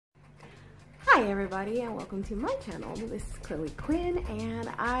Hi everybody and welcome to my channel. This is Quinn and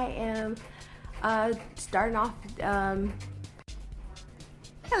I am starting off,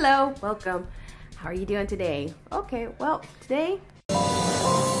 hello, welcome. How are you doing today? Okay, well today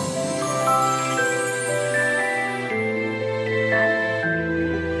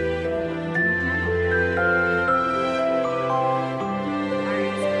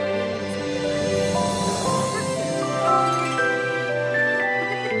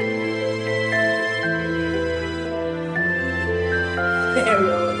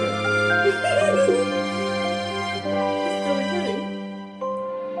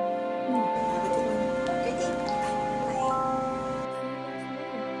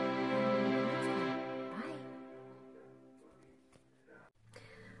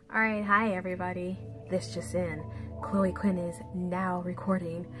Alright, hi everybody. This just in. Chloe Quinn is now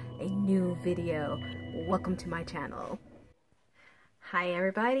recording a new video. Welcome to my channel. Hi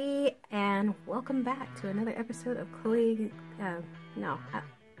everybody and welcome back to another episode of Chloe, what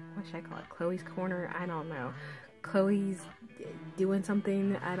should I call it? Chloe's Corner? I don't know. Chloe's doing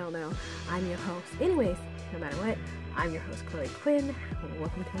something? I don't know. I'm your host. Anyways, no matter what, I'm your host Chloe Quinn.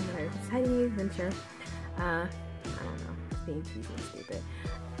 Welcome to another exciting adventure. I don't know. Just being cheesy and stupid.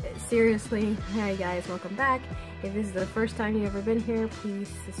 Seriously, hi guys, welcome back. If this is the first time you've ever been here, please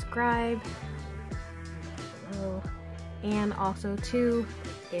subscribe. Hello. And also too,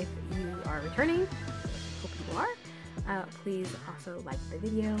 if you are returning, hope you are, please also like the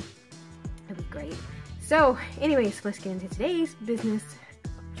video. That'd be great. So anyways, let's get into today's business,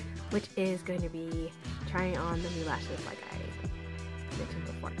 which is going to be trying on the new lashes like I mentioned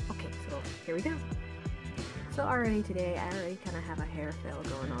before. Okay, so here we go. So already today, I already kind of have a hair fail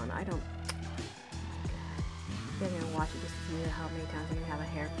going on. I don't, you're gonna watch it just to see how many times I'm gonna have a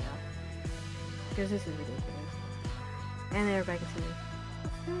hair fail. Because this is ridiculous. And then everybody can see me.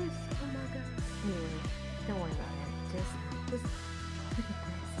 What's this? Oh my god. Anyway, don't worry about it. Just look at this.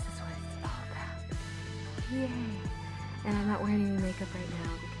 This is what it's all about. Yay. And I'm not wearing any makeup right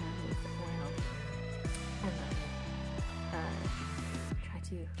now because, well, I love it. Try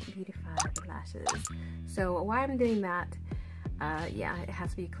to beautify the lashes. So while I'm doing that, yeah, it has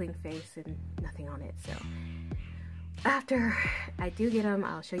to be a clean face and nothing on it. So after I do get them,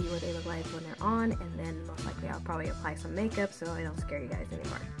 I'll show you what they look like when they're on, and then most likely I'll probably apply some makeup so I don't scare you guys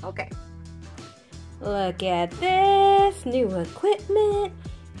anymore. Okay. Look at this new equipment.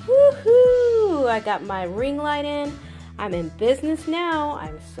 Woohoo! I got my ring light in. I'm in business now.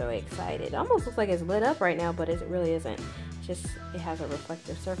 I'm so excited. It almost looks like it's lit up right now, but it really isn't. Just it has a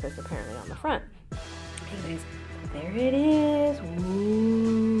reflective surface apparently on the front. Anyways, there it is.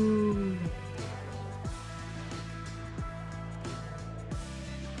 Woo.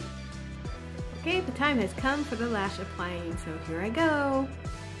 Okay, the time has come for the lash applying, so here I go.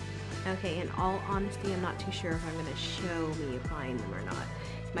 Okay, in all honesty, I'm not too sure if I'm going to show me applying them or not.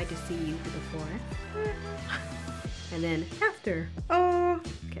 You might just see you before and then after. Oh,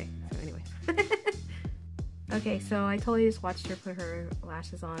 okay, so anyway. Okay, so I totally just watched her put her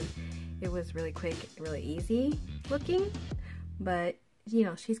lashes on. It was really quick, really easy looking, but you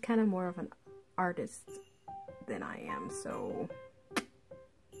know, she's kind of more of an artist than I am, so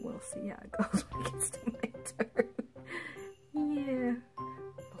we'll see how it goes when it gets to my turn. Yeah, a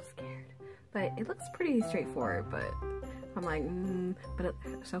little scared, but it looks pretty straightforward, but I'm like, but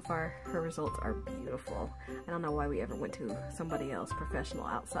so far her results are beautiful. I don't know why we ever went to somebody else professional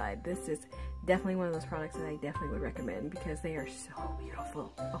outside. This is definitely one of those products that I definitely would recommend because they are so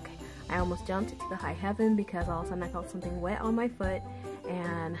beautiful. Okay, I almost jumped to the high heaven because all of a sudden I felt something wet on my foot,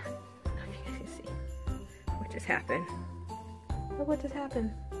 and I don't know if you guys can see what just happened. Look what just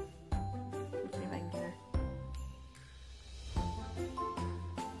happened. Let's see if I can get her.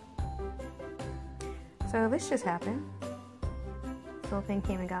 So this just happened. This little thing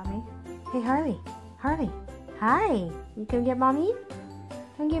came and got me. Hey Harley, hi. You come get mommy?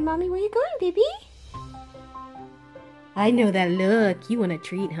 Come get mommy? Where you going, baby? I know that look. You want a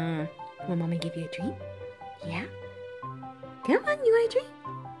treat, huh? Want mommy give you a treat? Yeah? Come on, you want a treat?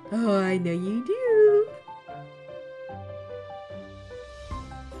 Oh, I know you do.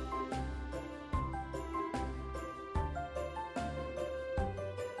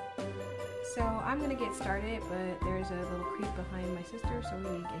 So I'm gonna get started, but there's a little creep behind my sister, so we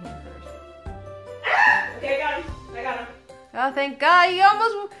need to get him first. Okay, I got him. Oh, thank God!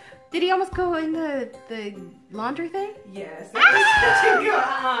 Did he almost go in the laundry thing? Yes.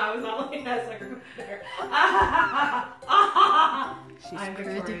 I was all like that sucker there. I'm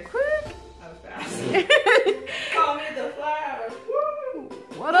pretty quick. I was fast. Call me the Flash. Woo.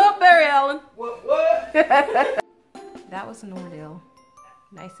 What up, Barry Allen? What? That was an ordeal.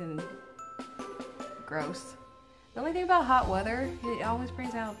 Nice and gross. The only thing about hot weather, it always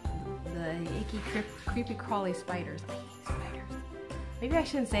brings out the icky, creepy, crawly spiders. I hate spiders. Maybe I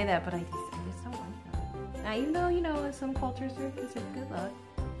shouldn't say that, but I just don't like them. Now, even though, you know, in some cultures they're considered good luck,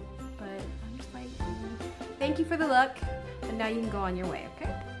 but I'm just like, thank you for the luck, and now you can go on your way,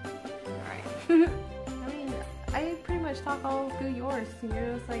 okay? Alright. I mean, I pretty much talk all through yours, and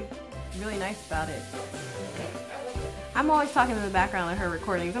you're just like really nice about it. I'm always talking in the background of her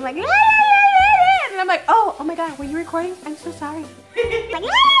recordings. I'm like, and I'm like, oh my god, were you recording? I'm so sorry. Like, and I'm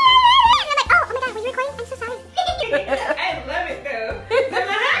like, oh my god, were you recording? I'm so sorry. I love it though.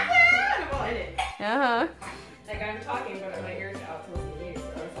 I'm all in it. Uh-huh. Like I'm talking, but my ears out to listen to you, so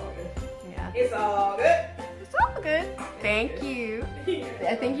it's all good. Yeah. It's all good. It's all good. Thank you.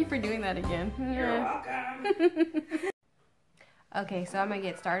 Thank you for doing that again. You're welcome. Okay, so I'm gonna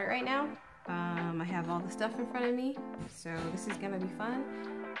get started right now. I have all the stuff in front of me, so this is gonna be fun.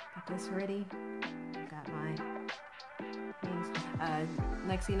 Got this ready. Got my things.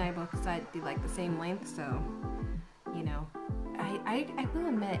 Lexi and I both decided to do like the same length, so you know. I will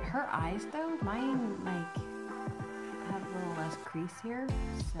admit, her eyes though, mine like have a little less crease here,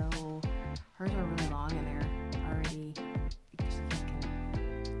 so hers are really long and they're already just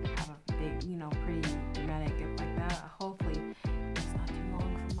can have a big, you know, pretty dramatic dip like that. Hopefully it's not too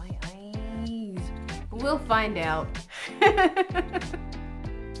long for my eyes, but we'll find out.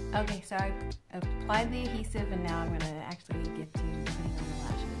 Okay, so I applied the adhesive and now I'm gonna actually get to putting on the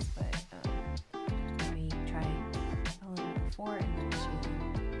lashes, but let me try a little before and then show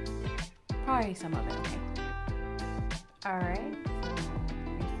you probably some of it, okay? Alright, so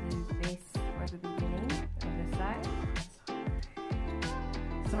this is base for the beginning of this side.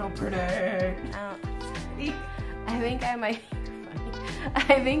 So pretty.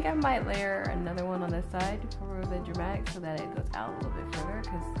 I think I might layer another one on this side for the dramatic so that it goes out a little bit further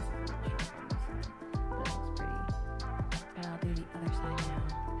because this is a little short on this side. But it looks pretty. And I'll do the other side now.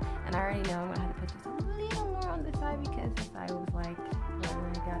 And I already know I'm going to have to put this a little more on this side because this side was like,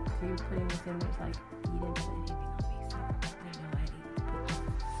 when I got to putting this in, it was like, you didn't put anything on me. So I know I need to put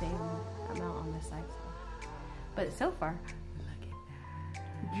the same amount on this side. So. But so far, look at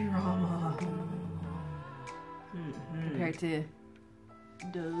that. Drama. Compared to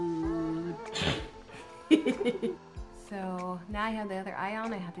dude. So now I have the other eye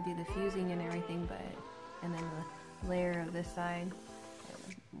on. I have to do the fusing and everything, and then the layer of this side.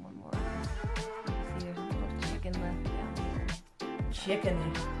 And one more. You can see there's a little chicken left down here. Chicken.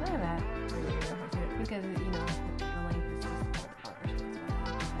 Look at that. Because you know the length is just a little longer, so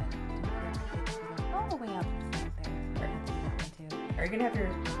that's why I have to go all the way up there. So I have to do that one too. Are you gonna have your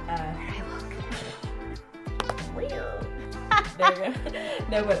Real. There you go.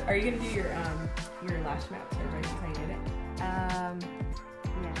 No, but are you gonna do your lash map so everybody sees how you did it?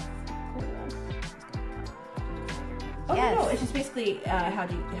 Yes. Oh Yes. no, it's just basically how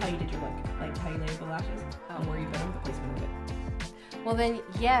you did your look, like how you layered the lashes, and where you put them, the placement of it. Well then,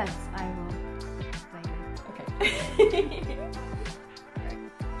 yes, I will later. Okay.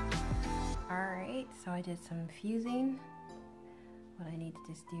 Alright, so I did some fusing. What I need to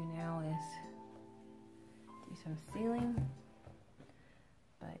just do now is do some sealing.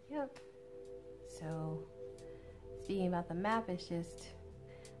 But yep. So speaking about the map, it's just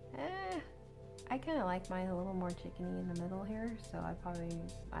I kind of like mine a little more chickeny in the middle here, so I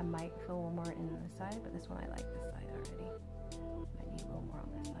might fill a little more in the side, but this one I like this side already. I need a little more on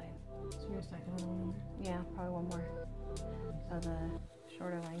this side. So you're second one? Yeah, probably one more. So the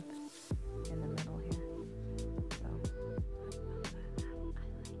shorter length in the middle here. So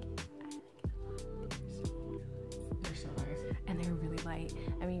They're so nice. and they're really light.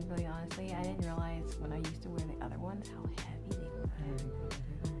 I mean, really honestly, I didn't realize when I used to wear the other ones how heavy they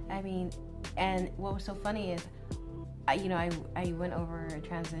were. I mean, and what was so funny is, I went over a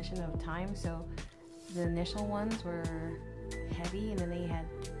transition of time, so the initial ones were heavy, and then they had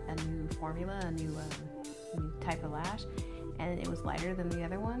a new formula, a new type of lash, and it was lighter than the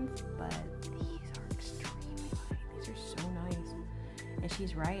other ones, but these are extremely light. These are so nice. And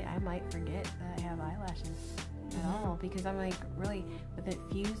she's right, I might forget that I have eyelashes at all, because I'm like, really, with it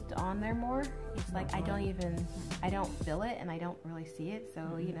fused on there more, it's like I don't feel it and I don't really see it,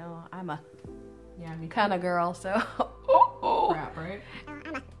 so you know, I'm a kind of girl, so crap, right? I'm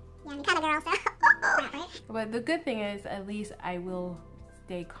kind of girl, so crap, right? But the good thing is, at least I will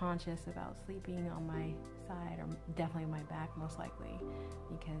stay conscious about sleeping on my side, or definitely my back, most likely,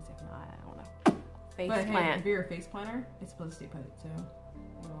 because if not, I don't know. Face But plant. hey, if you're a face planner, it's supposed to stay put, so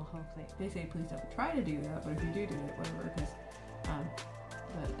Well, hopefully. they say please don't try to do that, but if you do it, whatever, because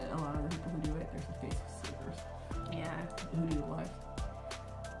a lot of the people who do it, there's the face sleepers Yeah. who do it live.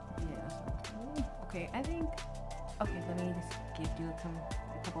 Yeah. Okay, I think, okay, let me just do a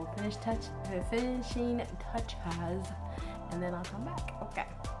couple finishing touches, and then I'll come back.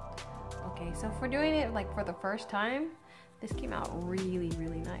 Okay, so for doing it like for the first time, this came out really,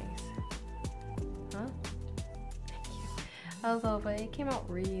 really nice. Huh? Thank you. Although, but it came out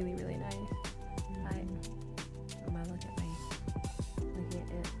really, really nice. I'm gonna look at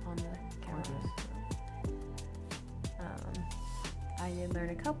it on the camera. I did learn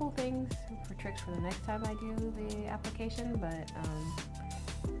a couple things for tricks for the next time I do the application, but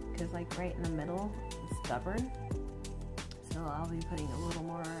because like right in the middle is stubborn, so I'll be putting a little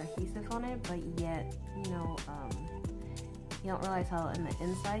more adhesive on it, but yet, you know, you don't realize how in the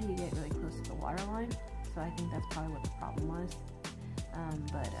inside you get really close to the water line, so I think that's probably what the problem was.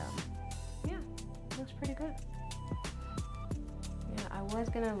 Yeah, it looks pretty good. Yeah, I was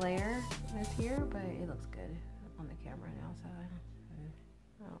gonna layer this here, but it looks good on the camera now, so I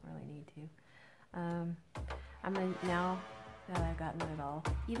don't really need to. I'm gonna, now that I've gotten it all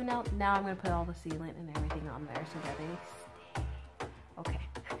even out, now I'm gonna put all the sealant and everything on there so that they stay. Okay.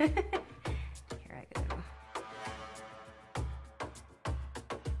 Here I go.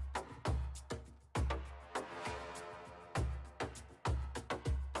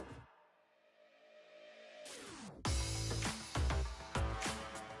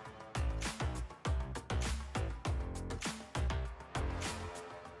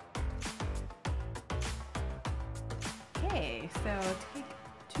 Okay, so take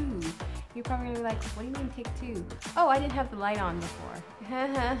two. You're probably gonna be like, what do you mean take two? Oh, I didn't have the light on before.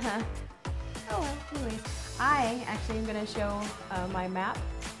 Oh well, anyways. I actually am gonna show my map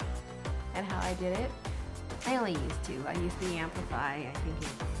and how I did it. I only used two. I used the Amplify, I think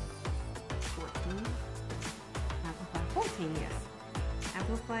it's 14. Amplify 14, yes.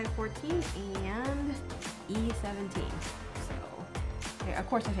 Amplify 14 and E17. So, of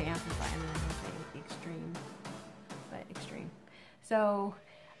course I say Amplify and then I say Extreme. Extreme. So,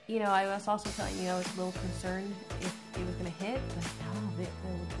 you know, I was also telling you I was a little concerned if it was going to hit, but no, the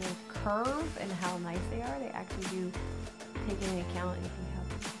curve and how nice they are, they actually do take into account if you have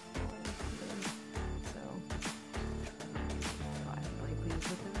them. So I'm really pleased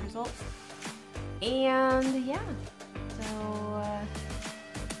with the results. And yeah, so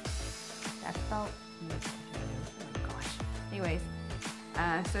that's about, oh gosh. Anyways.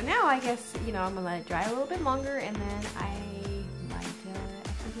 So now I guess, you know, I'm gonna let it dry a little bit longer, and then I might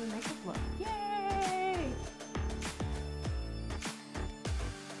actually do a makeup look. Yay!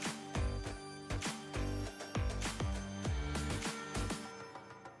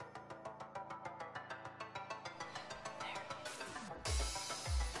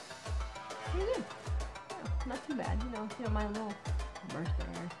 Pretty good. Yeah, not too bad. You know, my little burst of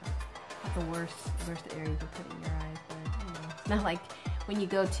air. Not the worst area you could put in your eyes, but you know, it's not like when you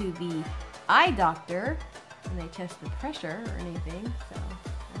go to the eye doctor and they test the pressure or anything, so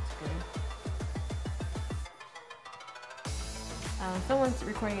that's good. Someone's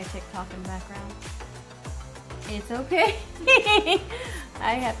recording a TikTok in the background. It's okay.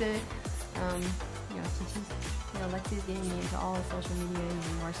 I have to, you know, since Lexi's getting me into all the social media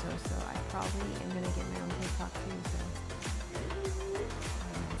even more so I probably am gonna get my own TikTok too, so.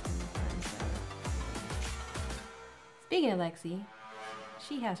 Speaking of Lexi,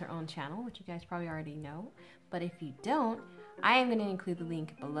 she has her own channel, which you guys probably already know. But if you don't, I am going to include the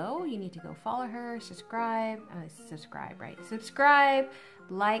link below. You need to go follow her, subscribe,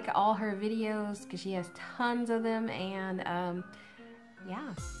 like all her videos because she has tons of them. And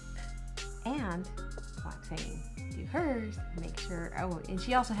yeah, and well, I'm saying do hers. Make sure. Oh, and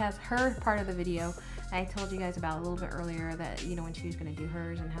she also has her part of the video I told you guys about a little bit earlier. That, you know, when she was going to do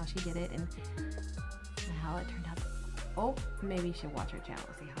hers and how she did it and how it turned out. Oh, maybe you should watch her channel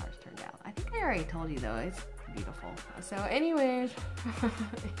and see how it's turned out. I think I already told you though, it's beautiful. So anyways,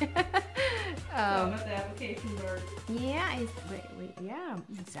 how about the application work? Yeah, yeah,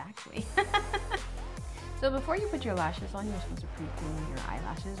 exactly. So before you put your lashes on, you're supposed to pre-clean your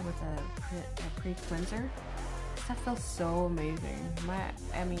eyelashes with a pre-cleanser. That feels so amazing.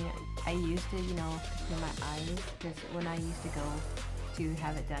 I mean, I used to, you know, clean my eyes because when I used to go to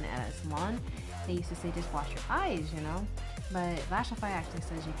have it done at a salon, they used to say just wash your eyes, you know, but Lashify actually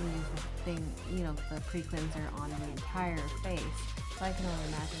says you can use the thing, you know, the pre-cleanser on the entire face. So I can only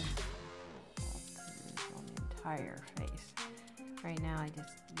imagine on the entire face. Right now I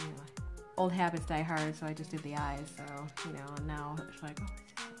just, you know, old habits die hard, so I just did the eyes, so, you know, and now it's like, oh,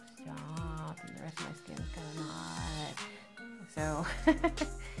 it's so soft, and the rest of my skin is kind of not. So,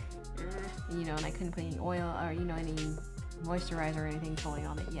 you know, and I couldn't put any oil or, you know, any moisturizer or anything fully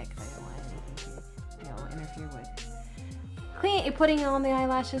on it yet because I didn't want anything to, you know, interfere with putting on the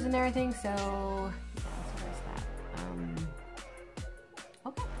eyelashes and everything. So yeah, so there's that.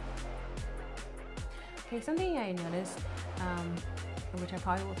 Okay. Okay, something I noticed, which I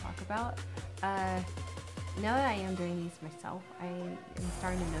probably will talk about. Now that I am doing these myself, I am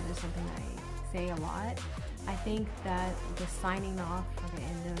starting to notice something I say a lot. I think that the signing off for the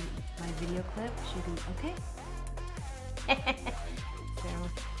end of my video clip should be okay. So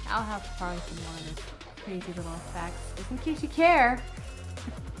I'll have probably some more of those crazy little facts, just in case you care.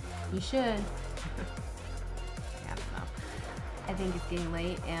 You should. I don't know. I think it's getting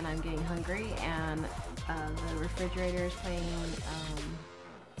late and I'm getting hungry, and the refrigerator is playing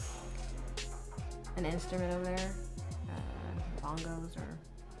an instrument over there, bongos or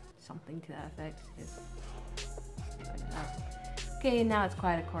something to that effect. Okay, now it's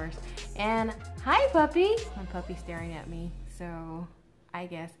quiet, of course. And hi, puppy! My puppy's staring at me, so I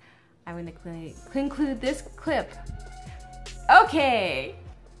guess I'm going to conclude this clip. Okay!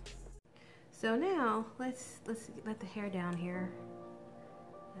 So now, let's let the hair down here.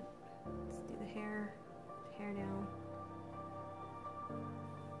 Let's do the hair down.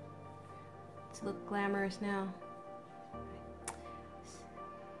 To look glamorous now.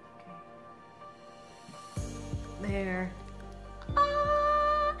 Okay. There.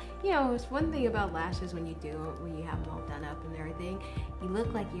 You know, it's one thing about lashes when you have them all done up and everything, you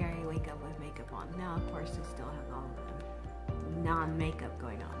look like you already wake up with makeup on. Now, of course, you still have all the non-makeup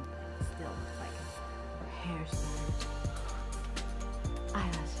going on. Still looks like her hair's done.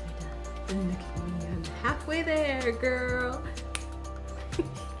 Eyelashes are done. And look at me, I'm halfway there, girl.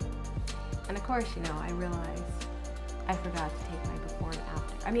 And of course, you know, I realized I forgot to take my before and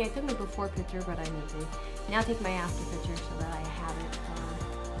after. I mean, I took my before picture, but I need to now take my after picture so that I have it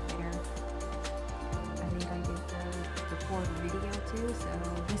later. I think I did the before video too, so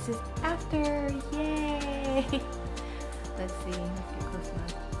this is after. Yay! Let's see. Let's get close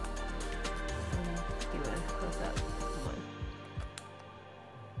enough. Do a close up.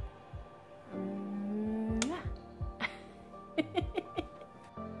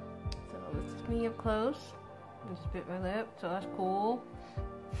 So this is me up close. I just bit my lip, so that's cool.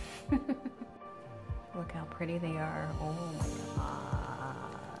 Look how pretty they are. Oh my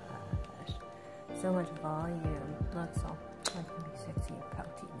gosh. So much volume. Look, so I can be sexy and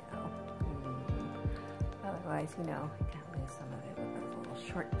pouty now. Otherwise, you know, I can't lose some of it with the little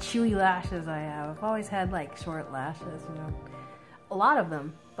short, chewy lashes I have. I've always had like short lashes, you know. A lot of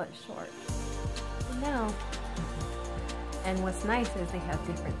them, but short. But no. And what's nice is they have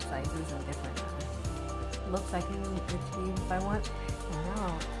different sizes and different looks I can achieve if I want. And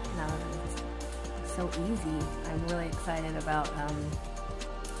now that it's so easy, I'm really excited about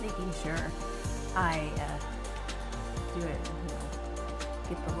making sure I do it, you know,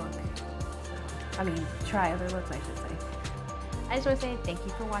 get the look. I mean, try other looks, I should say. I just want to say thank you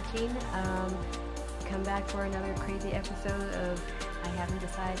for watching. Come back for another crazy episode of, I haven't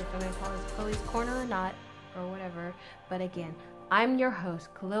decided if I'm going to call this Chloe's Corner or not, or whatever. But again, I'm your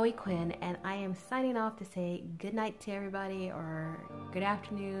host, Chloe Quinn, and I am signing off to say good night to everybody, or good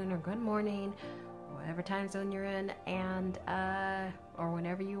afternoon, or good morning, or whatever time zone you're in, and or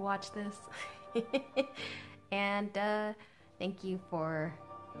whenever you watch this. And thank you for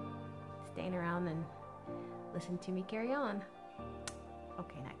staying around and listen to me carry on.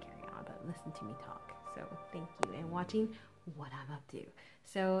 Okay, not carry on, but listen to me talk. So thank you, and watching what I'm up to.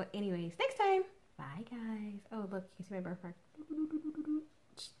 So anyways, next time. Bye, guys. Oh, look, you can see my birthmark.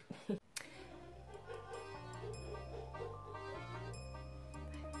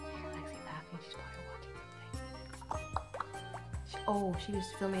 Alexi laughing. She's probably watching something. Oh, she was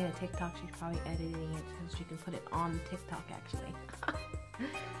filming a TikTok. She's probably editing it so she can put it on TikTok, actually.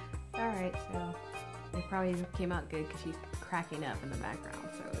 Alright, so it probably came out good because she's cracking up in the background.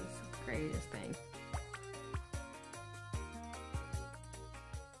 So it's the greatest thing.